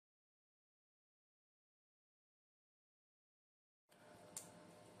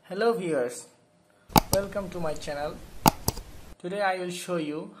Hello viewers, welcome to my channel. Today I will show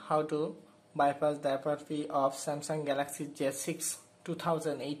you how to bypass the FRP of Samsung Galaxy J6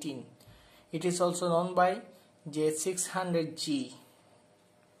 2018. It is also known by J600G.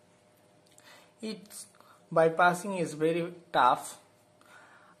 Its bypassing is very tough.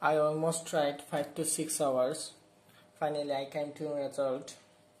 I almost tried 5 to 6 hours. Finally I came to a result.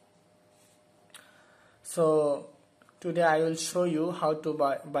 So today I will show you how to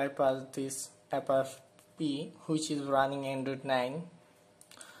bypass this FRP which is running Android 9.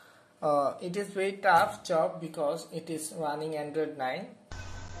 It is very tough job because it is running Android 9.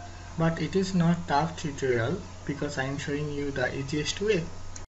 But it is not tough tutorial because I am showing you the easiest way.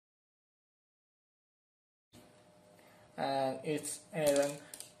 And it's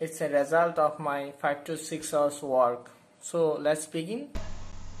a result of my 5 to 6 hours work. So let's begin.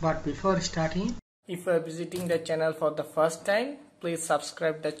 But before starting, if you are visiting the channel for the first time, please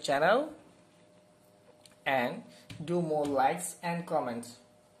subscribe the channel and do more likes and comments.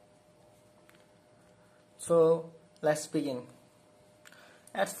 So let's begin.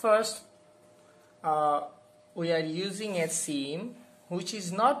 At first, we are using a SIM which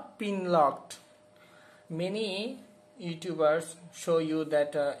is not pin locked. Many YouTubers show you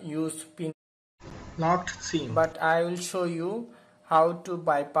that use pin locked SIM, but I will show you how to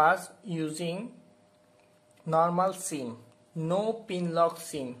bypass using normal SIM, no pin lock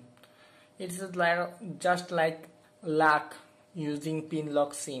SIM. It is just like luck using pin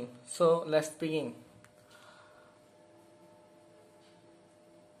lock SIM. So let's begin.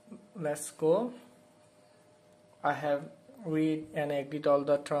 Let's go. I have read and agreed all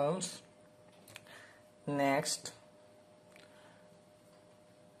the terms. Next,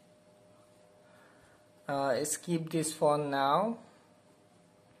 skip this phone now.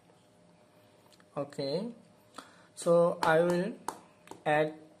 Okay, so I will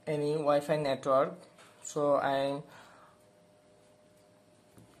add any Wi-Fi network. So I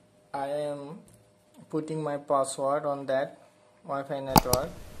am putting my password on that Wi-Fi network.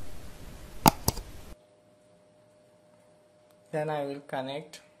 Then I will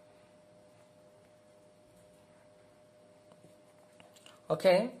connect.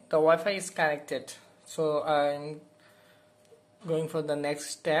 Okay, the Wi-Fi is connected. So I'm going for the next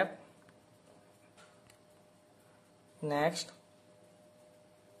step. Next,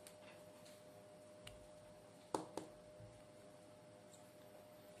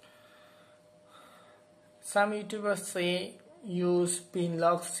 some YouTubers say use pin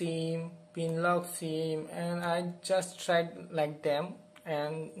lock SIM, and I just tried like them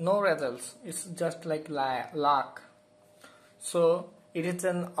and no results. It's just like luck. So it is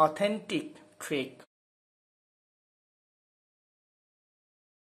an authentic trick.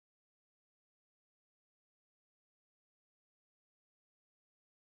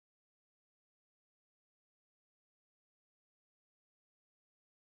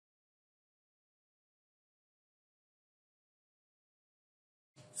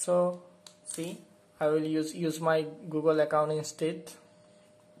 So see, I will use my Google account instead.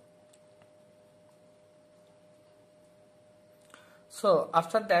 So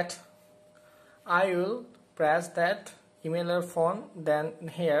after that, I will press that emailer phone, then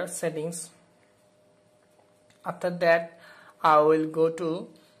here settings. After that, I will go to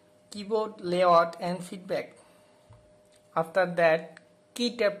keyboard layout and feedback. After that,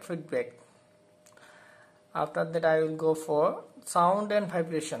 key tap feedback. After that, I will go for sound and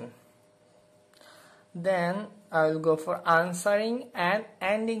vibration. Then I will go for answering and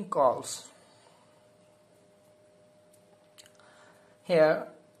ending calls. Here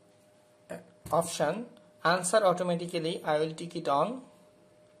option answer automatically, I will tick it on.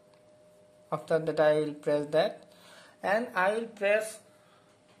 After that I will press that, and I will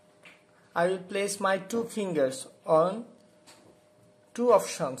place my 2 fingers on 2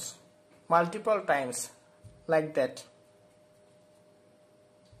 options multiple times like that.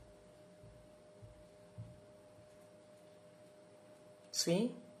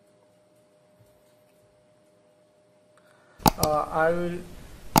 See, I will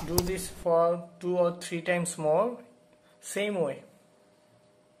do this for 2 or 3 times more, same way.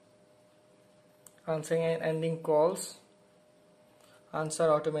 Answering and ending calls, answer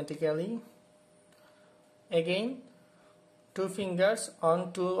automatically. Again, 2 fingers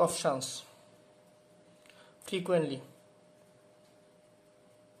on 2 options frequently.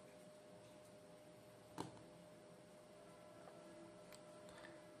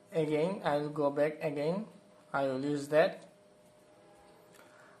 Again, I will go back again. I will use that.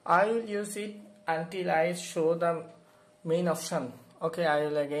 I will use it until I show the main option. Okay, I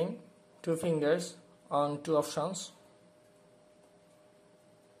will again 2 fingers on 2 options.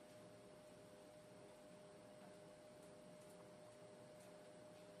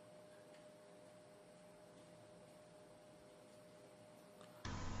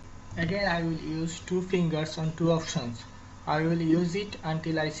 Again, I will use two fingers on two options. I will use it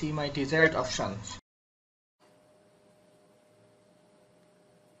until I see my desired options.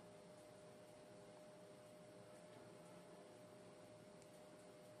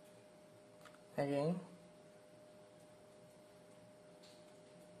 Again.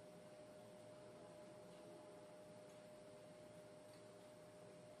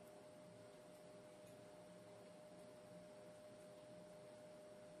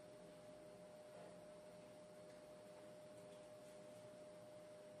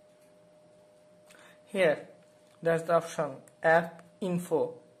 Here, that's the option, app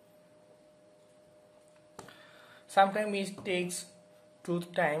info. Sometimes it takes 2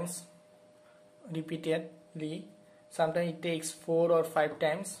 times repeatedly, sometimes it takes 4 or 5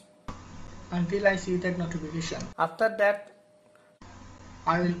 times until I see that notification. After that,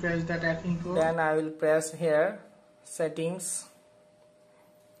 I will press that app info. Then I will press here settings.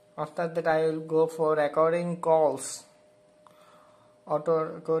 After that, I will go for recording calls, auto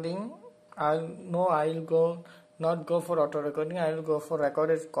recording. I will not go for auto recording. I will go for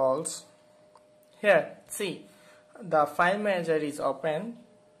recorded calls. Here, see, the file manager is open.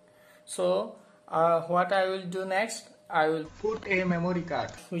 So what I will do next, I will put a memory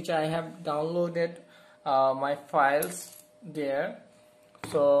card which I have downloaded my files there.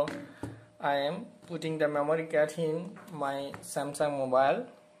 So I am putting the memory card in my Samsung mobile,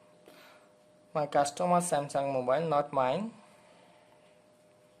 my customer Samsung mobile, not mine.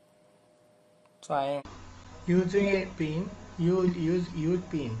 So I am using a pin. You will use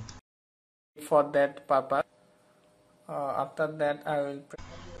pin for that purpose. After that, I will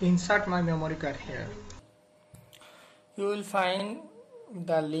insert my memory card here. You will find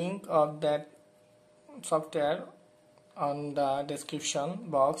the link of that software on the description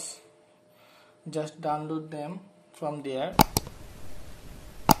box. Just download them from there.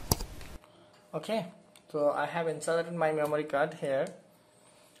 Okay, so I have inserted my memory card here.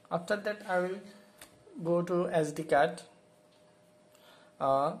 After that, I will go to SD card.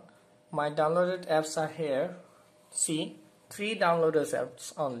 My downloaded apps are here. See, 3 downloaded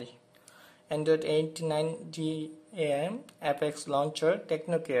apps only: Android 89 GAM, Apex Launcher,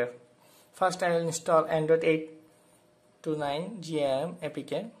 TechnoCare. First, I will install Android 829 GAM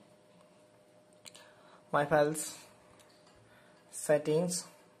APK. My files, settings,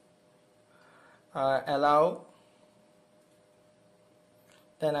 allow.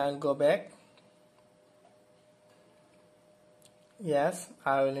 Then I will go back. Yes,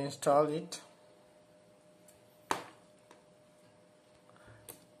 I will install it.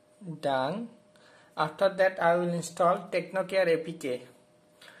 Done. After that, I will install TechnoCare APK.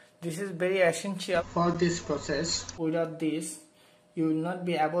 This is very essential for this process. Without this, you will not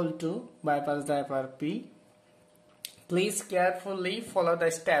be able to bypass the FRP. Please carefully follow the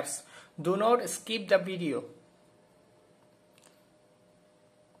steps. Do not skip the video.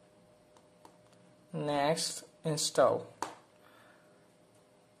 Next, install.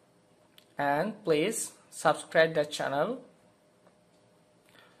 And please subscribe the channel.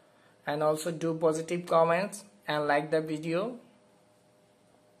 And also do positive comments and like the video.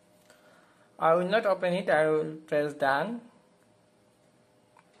 I will not open it. I will press done.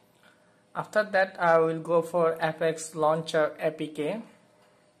 After that, I will go for Apex Launcher APK.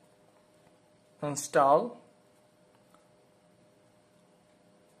 Install.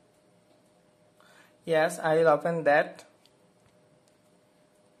 Yes, I will open that.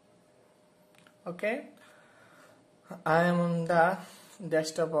 Okay, I am on the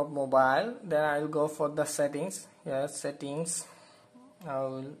desktop of mobile. Then I will go for the settings. Here, settings. I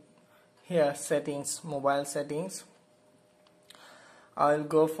will here settings, mobile settings. I will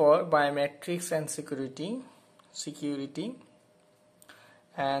go for biometrics and security,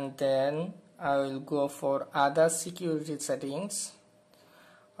 and then I will go for other security settings.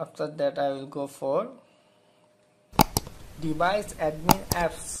 After that, I will go for device admin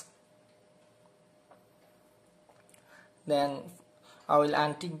apps. Then I will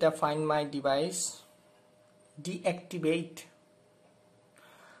untick the find my device, deactivate.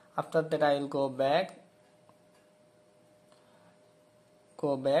 After that, I will go back.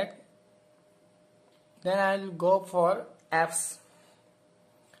 Then I will go for apps.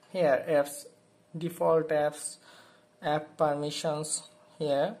 Here, apps, default apps, app permissions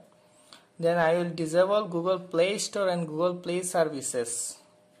here. Then I will disable Google Play Store and Google Play services.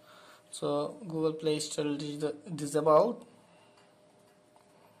 So Google Play Store is disabled.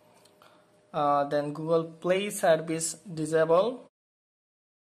 Then Google Play service disable.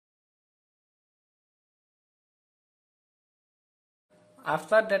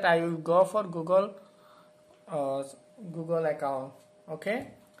 After that, I will go for Google account. Okay,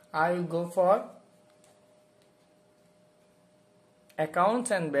 I will go for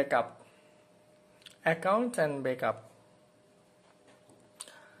accounts and backup. Accounts and backup.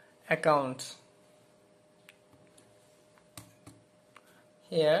 Accounts.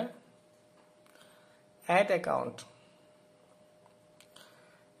 Here, add account.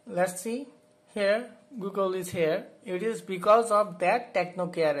 Let's see. Here, Google is here. It is because of that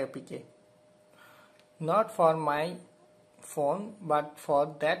TechnoCare APK. Not for my phone, but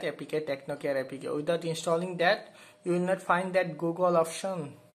for that APK, TechnoCare APK. Without installing that, you will not find that Google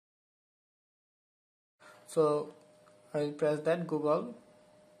option. So I will press that Google.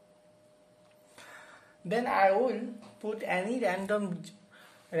 Then I will put any random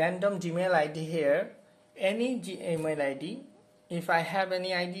Gmail ID here, any Gmail ID. If I have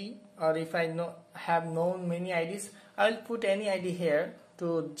any ID, or if I have known many IDs, I will put any ID here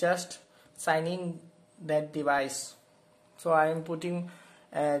to just sign in that device. So I am putting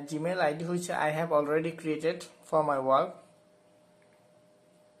a Gmail ID which I have already created for my work.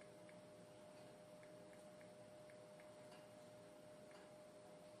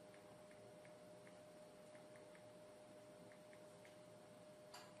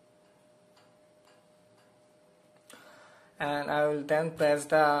 And I will then press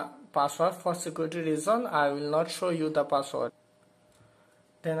the password. For security reason, I will not show you the password.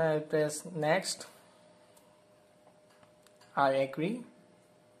 Then I will press next. I agree.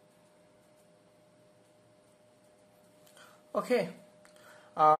 Okay.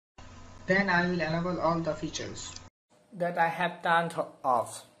 Then I will enable all the features that I have turned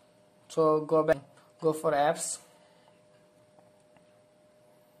off. So go back, go for apps.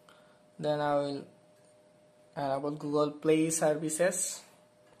 Then I will enable Google Play services.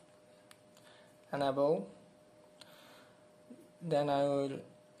 Enable. Then I will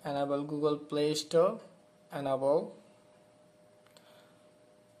enable Google Play Store. Enable.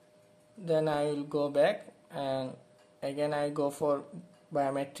 Then I will go back and again I go for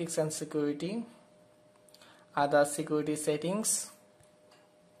biometrics and security, other security settings,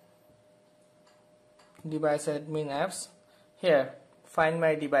 device admin apps. Here, find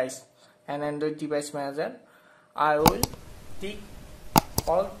my device and Android device manager. I will tick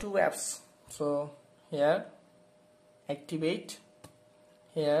all 2 apps. So here, activate.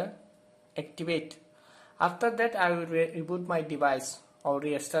 Here, activate. After that, I will reboot my device or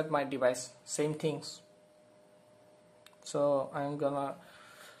restart my device. Same things. So I am gonna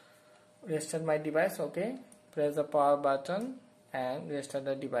restart my device. Okay, press the power button and restart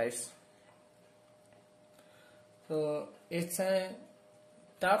the device. So it's a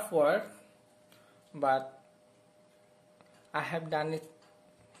tough work, but I have done it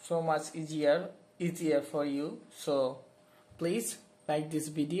so much easier for you. So please like this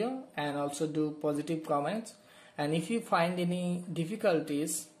video and also do positive comments. And if you find any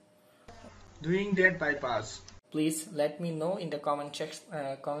difficulties doing that bypass, please let me know in the comment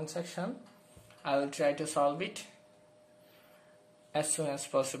section. I will try to solve it as soon as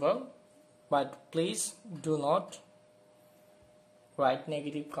possible. But please do not write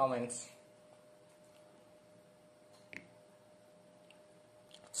negative comments.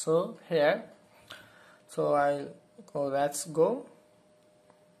 So here, let's go.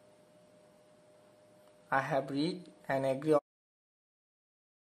 I have read and agree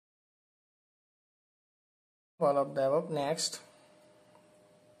all of the above. Next.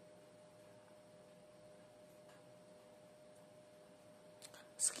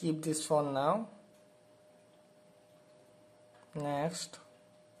 Skip this phone now. Next.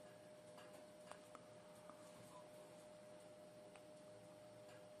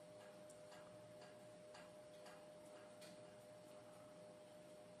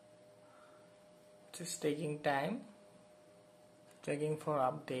 It's taking time, checking for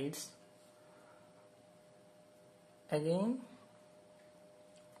updates. Again,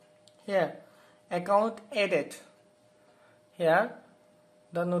 here, account added. Here,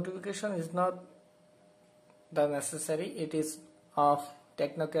 the notification is not the necessary. It is of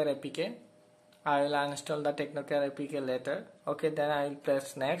TechnoCare APK. I will uninstall the TechnoCare APK later. Okay, then I will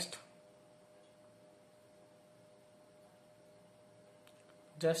press next.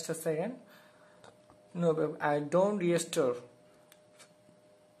 Just a second. No, I don't restore.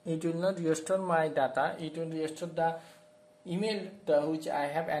 It will not restore my data. It will restore the email which I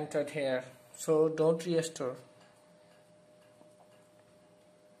have entered here. So don't restore.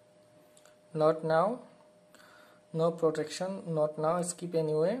 Not now. No protection. Not now. Skip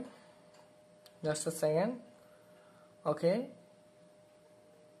anyway. Just a second. Okay.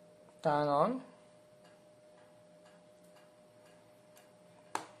 Turn on.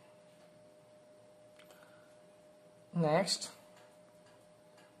 Next.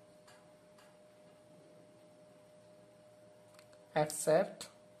 accept.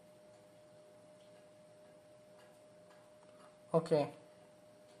 Okay,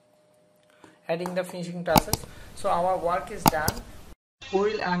 adding the finishing touches. So our work is done. We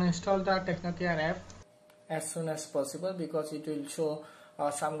will uninstall the Technocare app as soon as possible, because it will show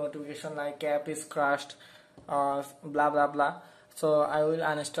some notification like app is crashed or blah blah blah. So I will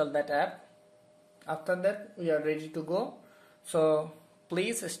uninstall that app. After that we are ready to go. So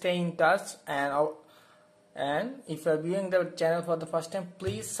please stay in touch, and if you are viewing the channel for the first time,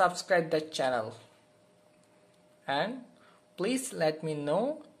 please subscribe that channel, and please let me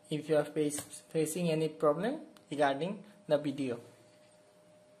know if you are facing any problem regarding the video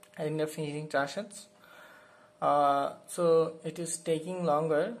and the finishing touches. So it is taking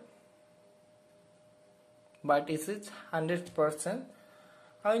longer, but it is 100%.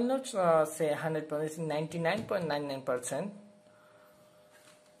 I will not say 100%, it's 99.99%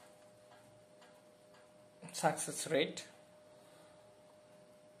 success rate.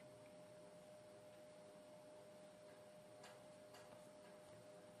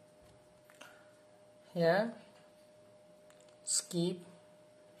 Here, skip,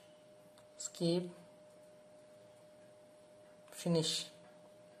 finish.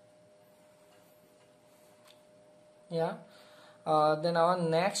 Yeah. Then our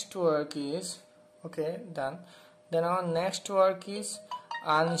next work is, okay, done. Then our next work is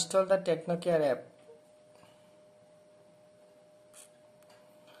uninstall the Technocare app.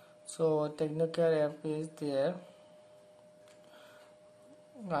 So Technocare app is there.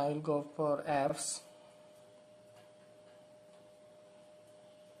 I will go for apps.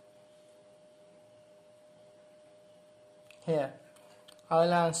 Here, I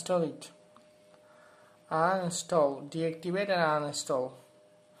will uninstall it. Uninstall, deactivate and uninstall.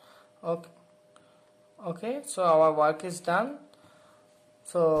 Okay, so our work is done.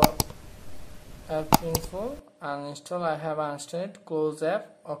 So app info, uninstall, I have uninstalled it. Close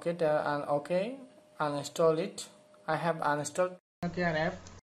app, okay, and okay, uninstall it. I have uninstalled an app.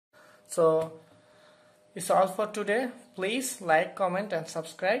 So it's all for today. Please like, comment and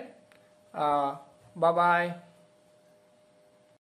subscribe. Bye bye.